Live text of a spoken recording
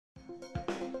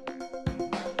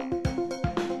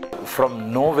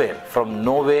From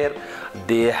nowhere,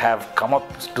 they have come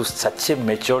up to such a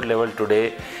matured level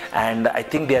today, and I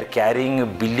think they are carrying a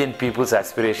billion people's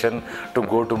aspiration to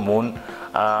go to moon.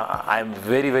 I'm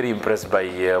very impressed by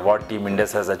what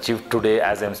TeamIndus has achieved today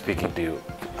as I'm speaking to you.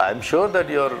 I'm sure that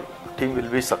your team will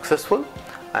be successful,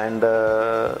 and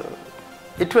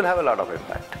it will have a lot of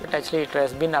impact. But actually, it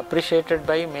has been appreciated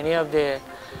by many of the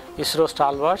ISRO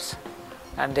stalwarts,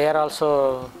 and they are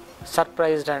also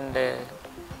surprised and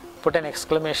put an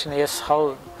exclamation, yes,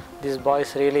 how these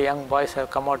boys, really young boys,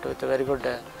 have come out with a very good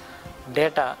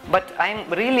data. But I'm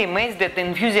really amazed at the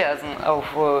enthusiasm of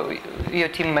your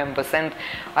team members, and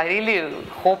I really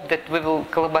hope that we will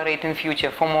collaborate in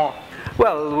future for more.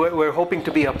 Well, we're hoping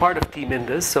to be a part of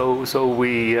TeamIndus, so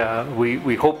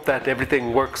we hope that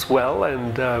everything works well,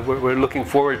 and we're looking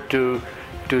forward to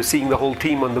seeing the whole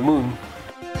team on the moon.